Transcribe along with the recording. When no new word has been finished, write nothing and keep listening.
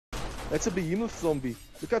That's a behemoth zombie.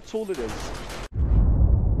 Look how tall it is.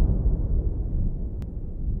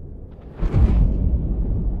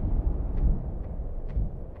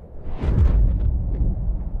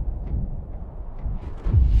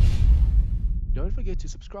 Don't forget to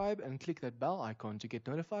subscribe and click that bell icon to get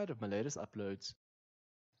notified of my latest uploads.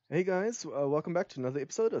 Hey guys, welcome back to another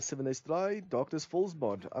episode of 7 Days to Die Darkness Falls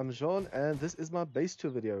mod. I'm Jean and this is my base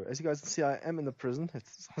tour video. As you guys can see, I am in the prison. It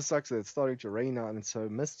sucks that it's starting to rain now and it's so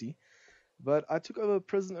misty. But I took over a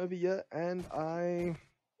prison over here and I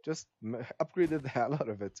just upgraded the hell out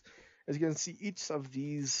of it. As you can see, each of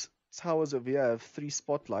these towers over here have 3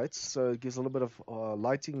 spotlights, so it gives a little bit of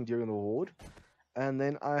lighting during the horde. And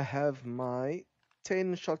then I have my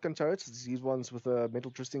 10 shotgun turrets, these ones with a metal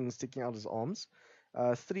twisting sticking out as arms.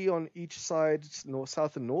 3 on each side, north,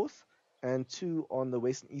 south and north, and 2 on the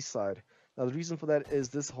west and east side. Now the reason for that is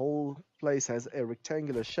this whole place has a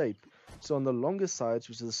rectangular shape. So on the longer sides,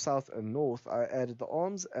 which is south and north, I added the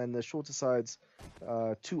arms, and the shorter sides,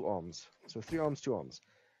 2 arms. So 3 arms, 2 arms.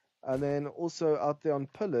 And then also out there on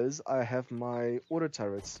pillars, I have my auto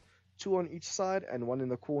turrets, 2 on each side and 1 in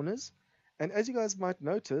the corners. And as you guys might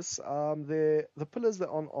notice, the pillars they're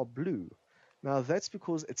on are blue. Now that's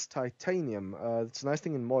because it's titanium. It's a nice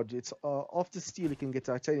thing in mod. It's after steel you can get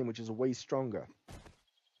titanium, which is way stronger.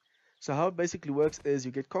 So how it basically works is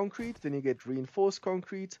you get concrete, then you get reinforced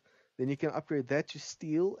concrete, then you can upgrade that to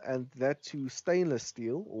steel and that to stainless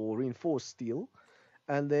steel or reinforced steel.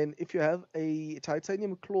 And then if you have a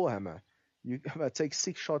titanium claw hammer, you take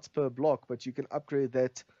 6 shots per block, but you can upgrade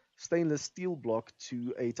that stainless steel block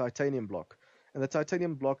to a titanium block. And the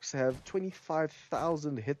titanium blocks have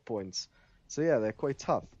 25,000 hit points. So yeah, they're quite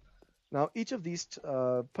tough. Now each of these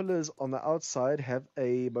pillars on the outside have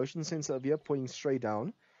a motion sensor over here pointing straight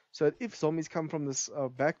down. So that if zombies come from this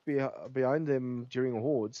back behind them during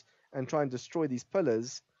hordes and try and destroy these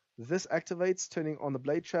pillars, this activates, turning on the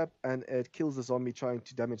blade trap, and it kills the zombie trying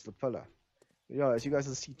to damage the pillar. Yeah, as you guys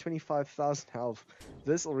can see, 25,000 health.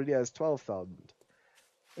 This already has 12,000.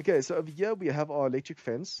 Okay, so over here we have our electric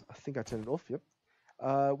fence. I think I turned it off, yep.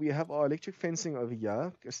 We have our electric fencing over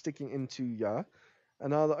here, sticking into here.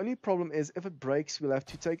 And now the only problem is if it breaks, we'll have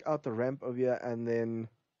to take out the ramp over here and then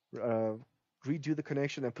redo the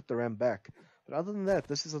connection and put the ramp back. But other than that,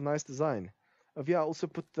 this is a nice design. Over here I also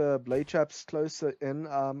put the blade traps closer in.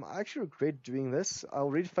 I actually regret doing this. I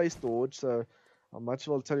already faced the horde, so I might as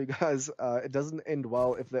well tell you guys, it doesn't end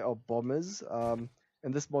well if there are bombers.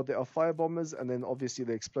 In this mod there are fire bombers and then obviously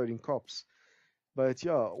the exploding cops. But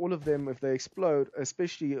yeah, all of them, if they explode,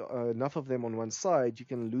 especially enough of them on one side, you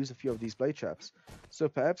can lose a few of these blade traps. So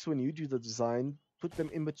perhaps when you do the design, put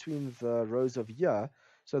them in between the rows of here,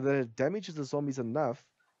 so that it damages the zombies enough,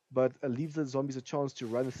 but leaves the zombies a chance to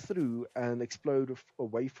run through and explode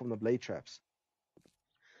away from the blade traps.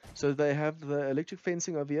 So they have the electric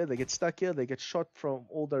fencing over here, they get stuck here, they get shot from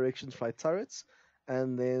all directions by turrets,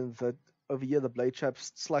 and then over here the blade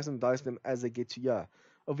traps slice and dice them as they get to here.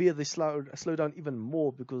 Over here they slow down even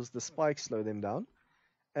more because the spikes slow them down.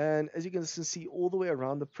 And as you can see, all the way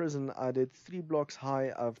around the prison I did 3 blocks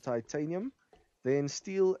high of titanium, then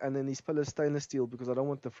steel, and then these pillars stainless steel because I don't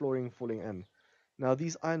want the flooring falling in. Now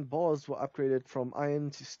these iron bars were upgraded from iron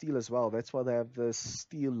to steel as well. That's why they have this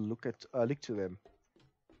steel look to them.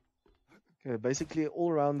 Okay, basically all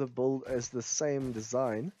around the build is the same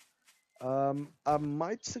design. I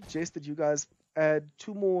might suggest that you guys add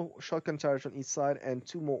 2 more shotgun turrets on each side and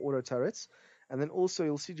 2 more auto turrets. And then also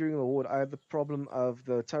you'll see during the horde I had the problem of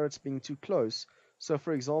the turrets being too close. So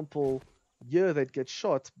for example, here they'd get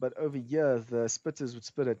shot, but over here the spitters would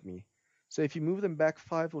spit at me. So if you move them back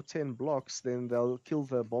 5 or 10 blocks, then they'll kill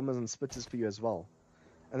the bombers and spitters for you as well.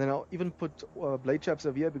 And then I'll even put blade traps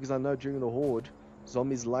over here because I know during the horde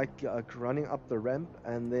zombies like running up the ramp,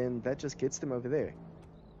 and then that just gets them over there.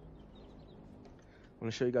 I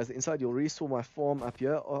want to show you guys the inside. You already saw my farm up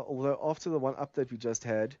here, although after the one update we just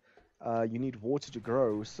had, you need water to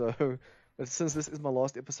grow, so but since this is my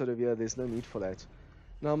last episode of here, there's no need for that.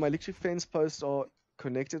 Now my electric fence posts are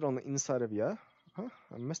connected on the inside of here. Huh?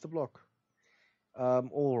 I missed a block.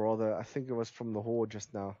 Or rather, I think it was from the horde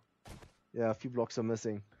just now. Yeah, a few blocks are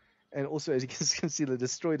missing. And also, as you can see, they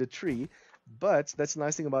destroyed a tree, but that's the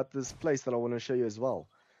nice thing about this place that I want to show you as well.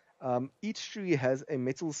 Each tree has a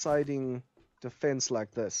metal siding defense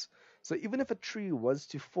like this. So even if a tree was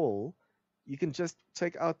to fall, you can just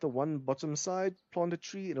take out the one bottom side, plant a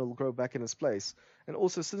tree, and it'll grow back in its place. And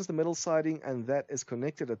also, since the metal siding and that is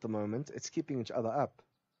connected at the moment, it's keeping each other up.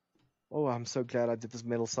 Oh, I'm so glad I did this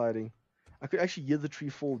metal siding. I could actually hear the tree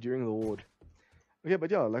fall during the horde. Okay,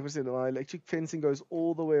 but yeah, like I said, my electric fencing goes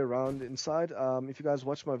all the way around inside. If you guys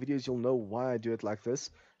watch my videos, you'll know why I do it like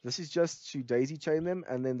this. This is just to daisy chain them,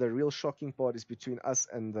 and then the real shocking part is between us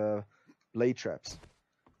and the blade traps.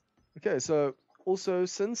 Okay, so also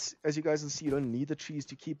since, as you guys can see, you don't need the trees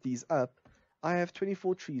to keep these up, I have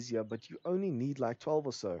 24 trees here, but you only need like 12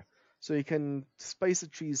 or so. So you can space the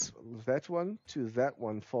trees that one to that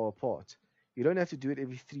one far apart. You don't have to do it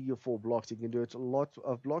every 3 or 4 blocks. You can do it a lot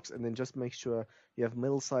of blocks and then just make sure you have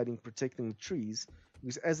metal siding protecting the trees,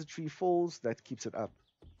 because as the tree falls, that keeps it up.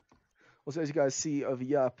 Also, as you guys see over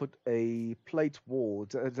here, I put a plate wall.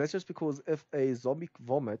 That's just because if a zombie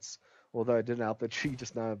vomits, although it didn't help the tree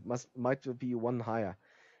just now, might be one higher.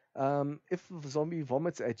 If the zombie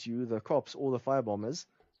vomits at you, the cops or the fire bombers,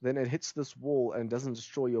 then it hits this wall and doesn't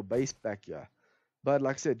destroy your base back here. But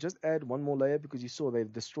like I said, just add one more layer because you saw they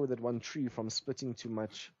destroyed that one tree from splitting too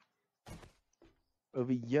much.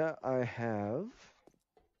 Over here, I have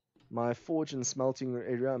my forge and smelting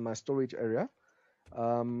area and my storage area.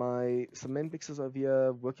 My cement mixers over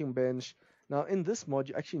here, working bench. Now in this mod,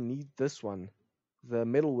 you actually need this one, the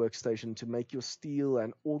metal workstation, to make your steel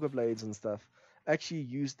and auger blades and stuff. Actually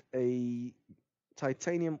used a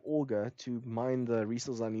titanium auger to mine the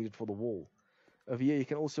resources I needed for the wall. Over here, you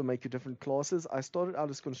can also make your different classes. I started out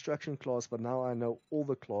as construction class, but now I know all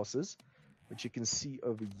the classes, which you can see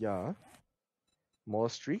over here.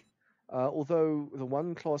 Mastery. Although the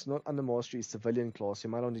one class not under mastery is civilian class, you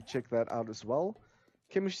might want to check that out as well.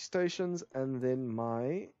 Chemistry stations, and then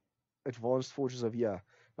my advanced forges over here.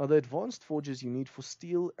 Now the advanced forges you need for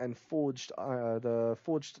steel and the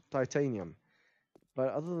forged titanium. But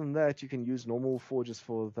other than that, you can use normal forges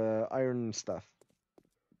for the iron stuff.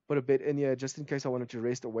 Put a bed in here just in case I wanted to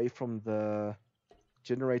rest away from the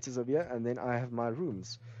generators over here, and then I have my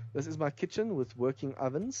rooms. This is my kitchen with working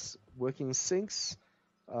ovens, working sinks.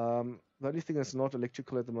 The only thing that's not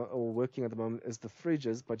electrical at the or working at the moment is the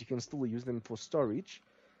fridges, but you can still use them for storage.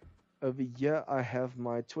 Over here I have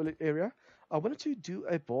my toilet area. I wanted to do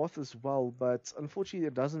a bath as well, but unfortunately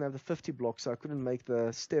it doesn't have the 50 blocks, so I couldn't make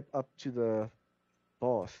the step up to the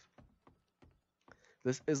bath.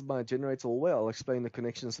 This is my generator hallway. I'll explain the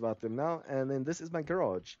connections about them now. And then this is my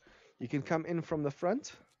garage. You can come in from the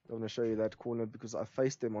front. I want to show you that corner because I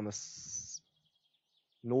faced them on the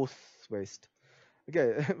northwest.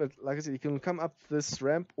 Okay, but like I said, you can come up this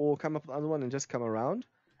ramp or come up the other one and just come around.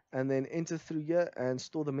 And then enter through here and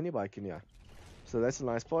store the mini bike in here. So that's a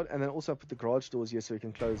nice part. And then also I put the garage doors here so you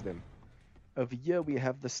can close them. Over here we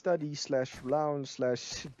have the study slash lounge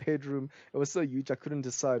slash bedroom. It was so huge I couldn't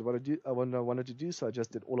decide what I wanted to do, so I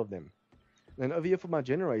just did all of them. Then over here for my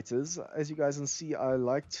generators, as you guys can see, I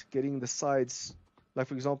liked getting the sides, like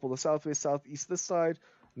for example the southwest, southeast this side,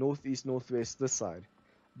 northeast, northwest this side.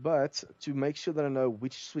 But to make sure that I know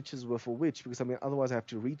which switches were for which, because I mean otherwise I have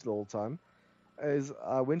to read the whole time, is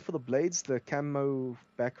I went for the blades, the camo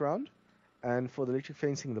background, and for the electric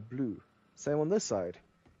fencing, the blue. Same on this side.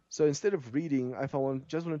 So instead of reading, if I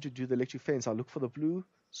just wanted to do the electric fence, I'll look for the blue,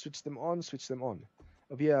 switch them on, switch them on.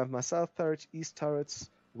 Over here I have my south turret, east turrets,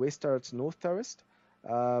 west turrets, north turrets.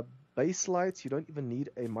 Base lights, you don't even need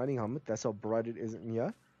a mining helmet, that's how bright it is in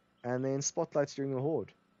here. And then spotlights during the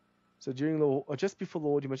horde. So just before the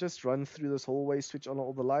horde, you must just run through this hallway, switch on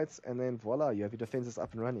all the lights, and then voila, you have your defenses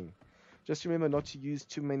up and running. Just remember not to use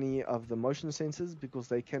too many of the motion sensors because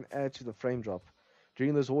they can add to the frame drop.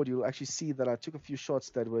 During this horde, you'll actually see that I took a few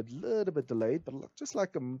shots that were a little bit delayed, but just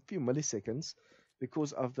like a few milliseconds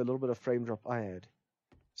because of the little bit of frame drop I had.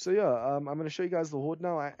 So yeah, I'm going to show you guys the horde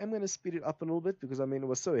now. I am going to speed it up a little bit because I mean it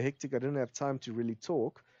was so hectic I didn't have time to really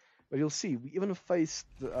talk. But you'll see, we even faced,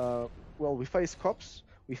 we faced cops,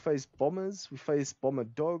 we faced bombers, we faced bomber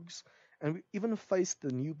dogs, and we even faced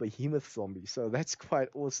the new Behemoth zombie. So that's quite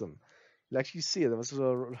awesome. You'll actually see it. That was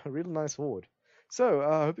a really nice horde. So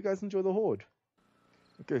I hope you guys enjoy the horde.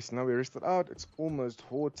 Okay, so now we rested out. It's almost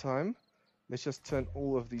horde time. Let's just turn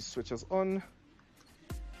all of these switches on.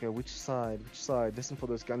 Okay, which side? Which side? Listen for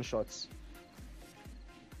those gunshots.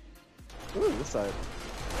 Ooh, this side.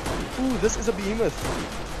 Ooh, this is a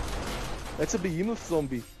behemoth. That's a behemoth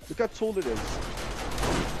zombie. Look how tall it is.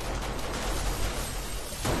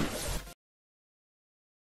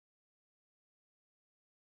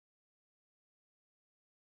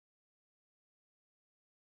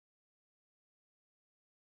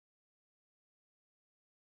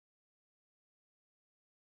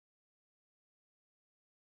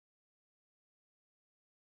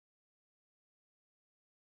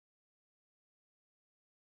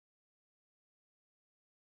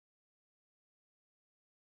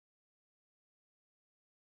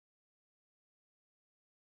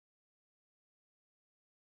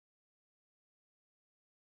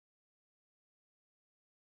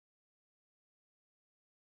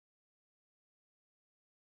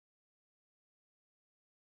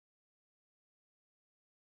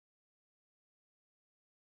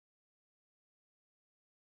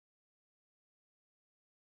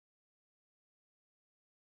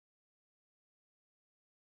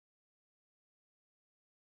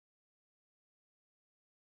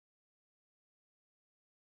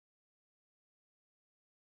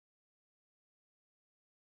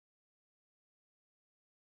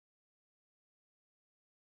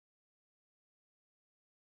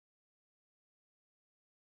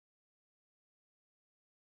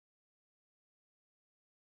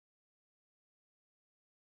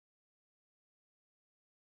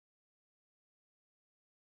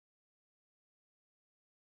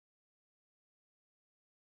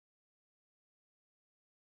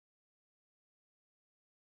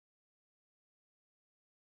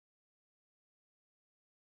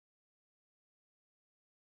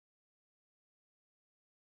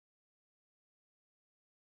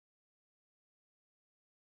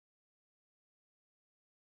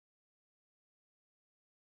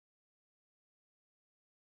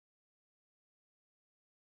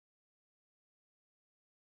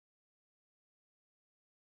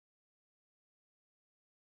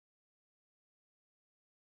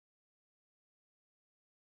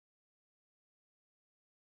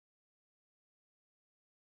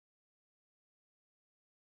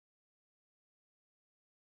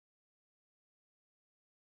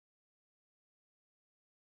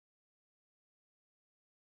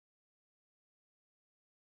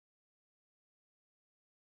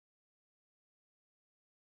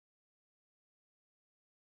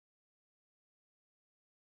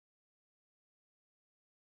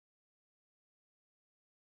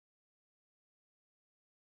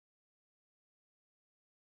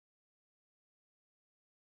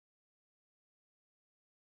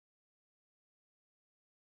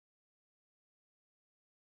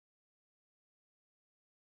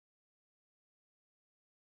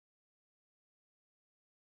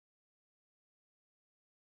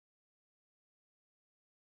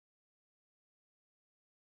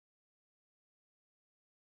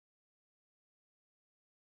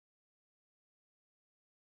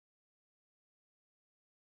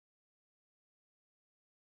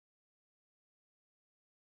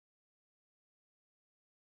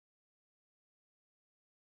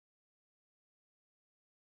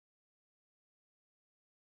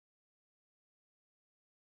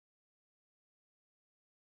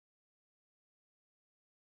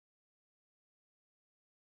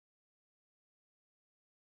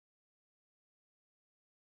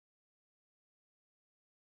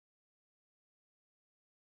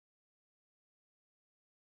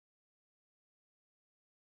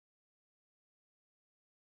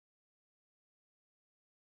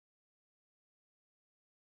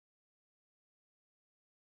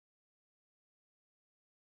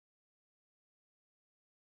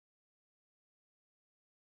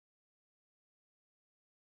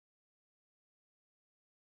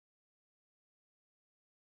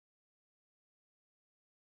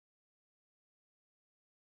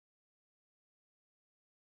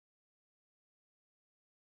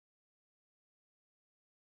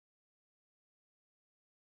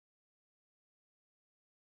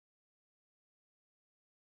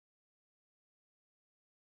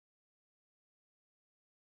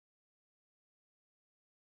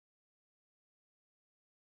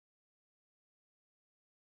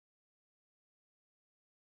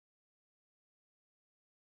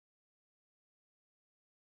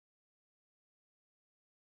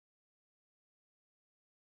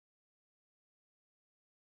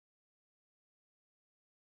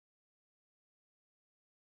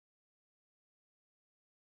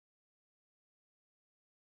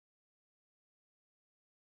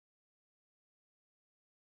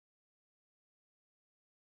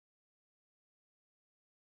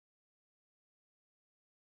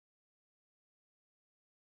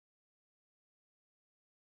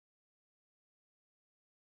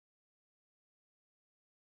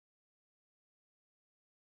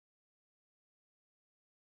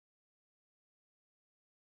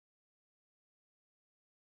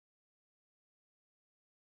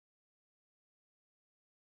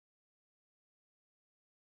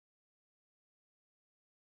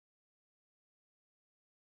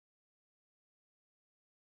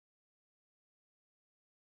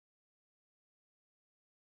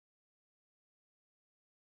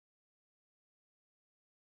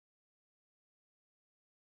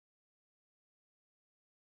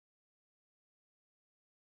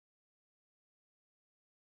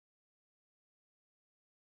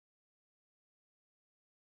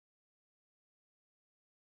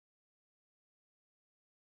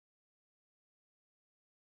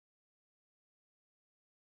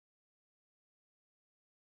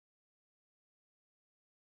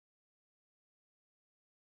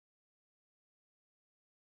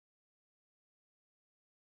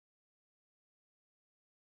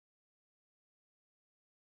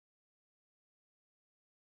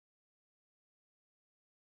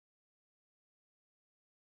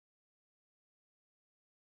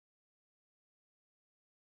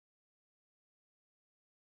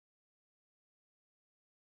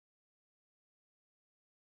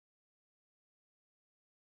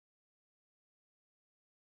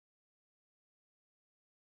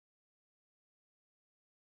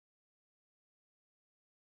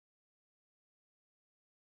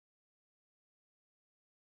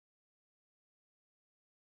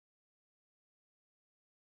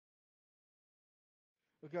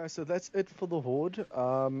 Okay, so that's it for the horde.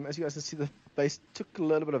 As you guys can see, the base took a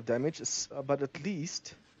little bit of damage, but at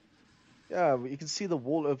least, yeah, you can see the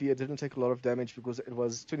wall over here didn't take a lot of damage because it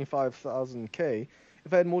was 25,000 K.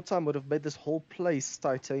 If I had more time, I would have made this whole place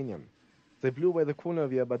titanium. They blew away the corner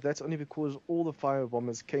over here, but that's only because all the fire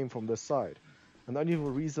bombers came from this side. And the only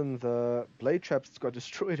reason the blade traps got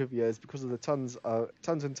destroyed over here is because of the tons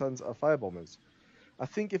and tons of fire bombers. I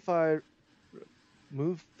think if I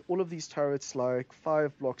moved all of these turrets like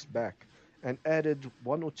 5 blocks back and added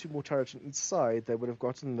one or two more turrets on each side, they would have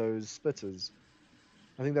gotten those splitters.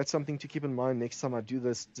 I think that's something to keep in mind next time I do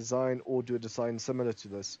this design or do a design similar to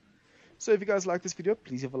this. So if you guys like this video,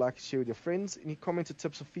 please leave a like and share with your friends. Any comments or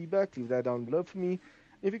tips or feedback, leave that down below for me. And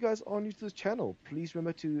if you guys are new to this channel, please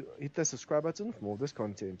remember to hit the subscribe button for more of this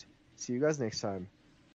content. See you guys next time.